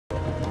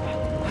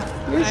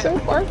You're so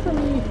far from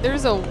me.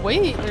 There's a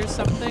weight or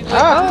something. Like,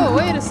 oh,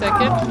 wait a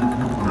second.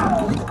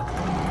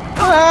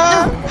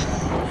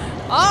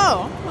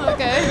 Oh,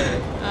 okay.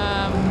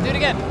 Do it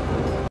again.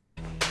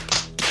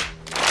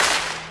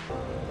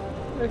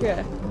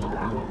 Okay.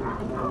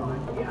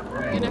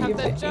 You're gonna have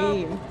to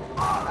jump.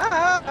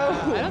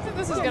 I don't think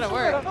this is gonna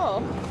work. At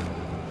all.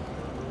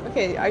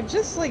 Okay, I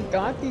just like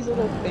got these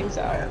little things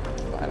out.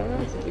 I don't know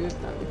what to do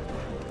with them.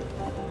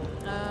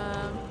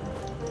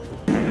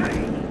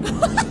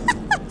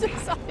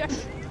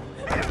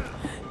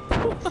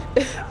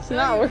 It's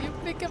not working. You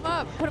pick him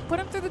up. Put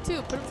him through the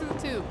tube. Put him through the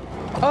tube.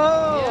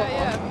 Oh.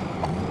 Yeah.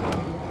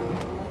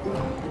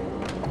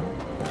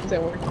 Is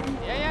that working?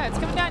 Yeah. It's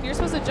coming down. You're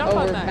supposed to jump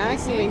on that. We're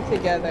vacuuming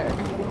together.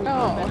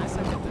 No. Man, I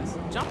suck at this.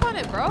 Jump on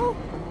it, bro.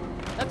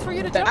 That's for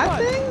you to jump on.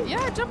 That thing?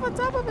 Yeah, jump on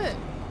top of it.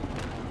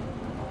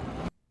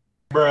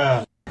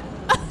 Bruh.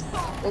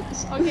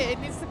 Oops. Okay, it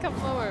needs to come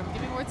lower.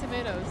 Give me more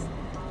tomatoes.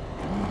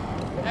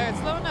 Alright,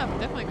 slow enough.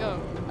 Definitely go.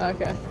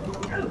 Okay.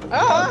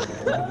 Oh!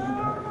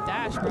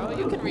 Dash, bro.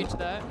 You can reach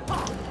that.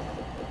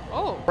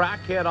 Oh.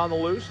 Crackhead on the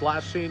loose.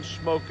 Last seen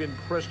smoking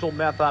crystal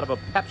meth out of a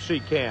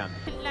Pepsi can.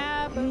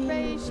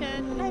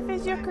 Collaboration. Life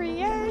is your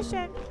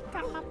creation.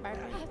 Come on, baby.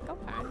 Go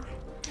party.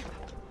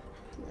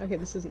 Okay,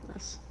 this isn't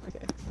this.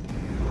 Okay.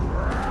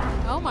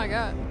 Oh my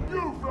god.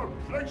 You've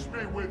replaced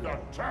me with the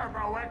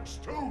Turbo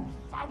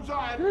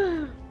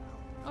X2000!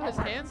 Oh, his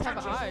hands have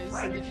eyes.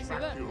 Did you see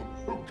that?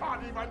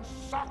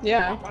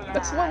 Yeah,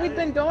 that's what we've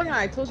been going on.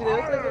 I told you they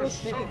look like little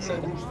snakes.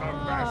 So.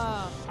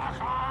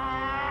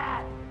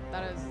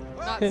 That is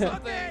not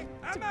something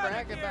to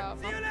brag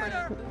about, my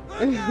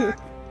friend.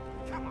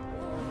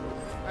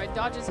 Alright,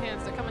 dodge his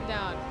hands. They're coming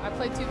down. I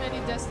played too many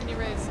Destiny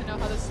raids to know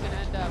how this is going to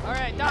end up.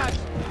 Alright, dodge.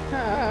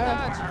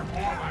 Dodge.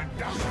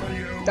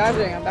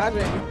 Dodging, I'm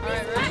dodging.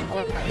 Alright,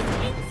 ready?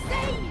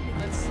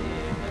 Let's see.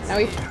 Now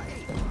we...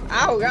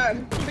 Ow,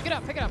 God. Pick it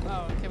up.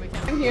 Oh, okay, we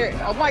can't. I'm here.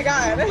 Oh my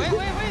God. Wait.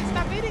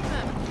 Stop beating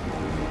them.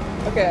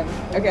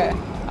 Okay.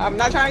 I'm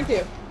not trying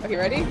to. Okay,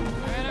 ready?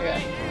 Alright, I'm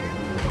ready.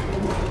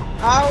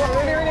 Oh,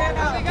 we're doing it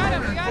now. We got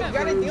him. We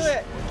gotta do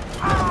it.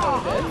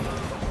 Oh,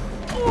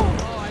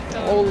 I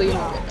fell. Holy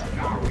moly.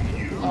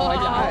 Oh, I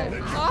died.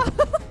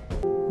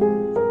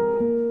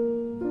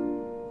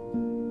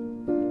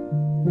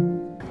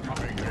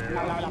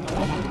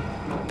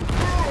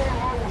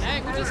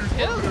 Dang, we just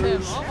killed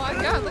him. Oh my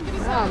god, look at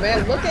his health. Oh man,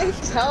 look at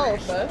his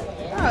health. Oh,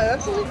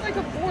 that's only like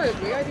a fourth.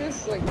 We gotta do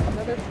this like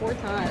another 4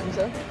 times.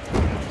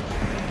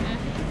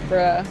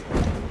 Bruh.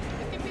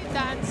 It can be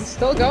done. It's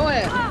still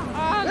going.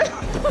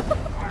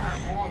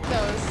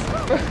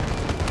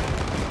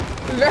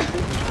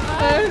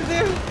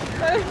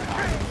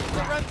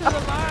 Run through the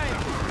line.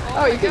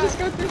 Oh, you can just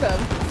go through them.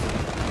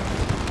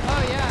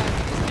 Oh yeah.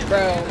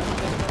 Bro.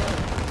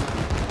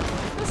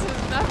 This is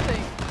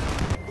nothing.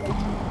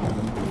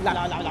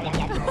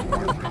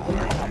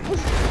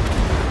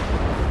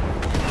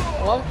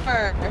 One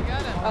more. I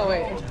got him. Oh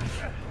wait.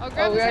 Oh,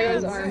 grab his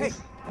hands.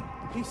 Arms.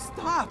 He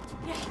stopped.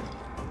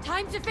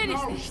 Time to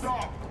finish this.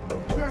 Stop!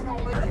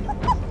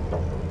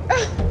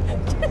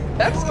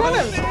 That's kind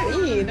of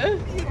mean. You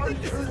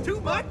think this is too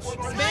much?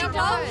 Spam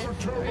die.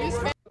 Are you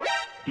spamming?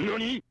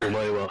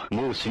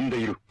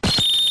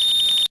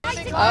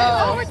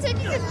 Oh, we're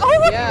taking it.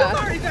 Oh, yeah.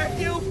 Sorry,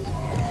 vacuum.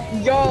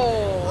 Yo.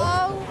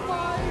 Oh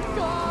my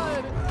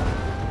god.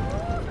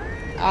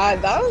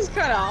 That was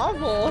kind of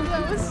awful.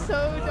 That was so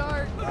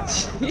dark.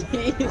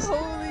 Jeez.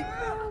 Holy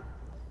crap.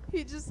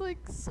 He just like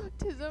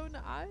sucked his own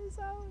eyes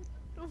out.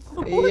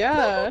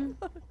 Yeah.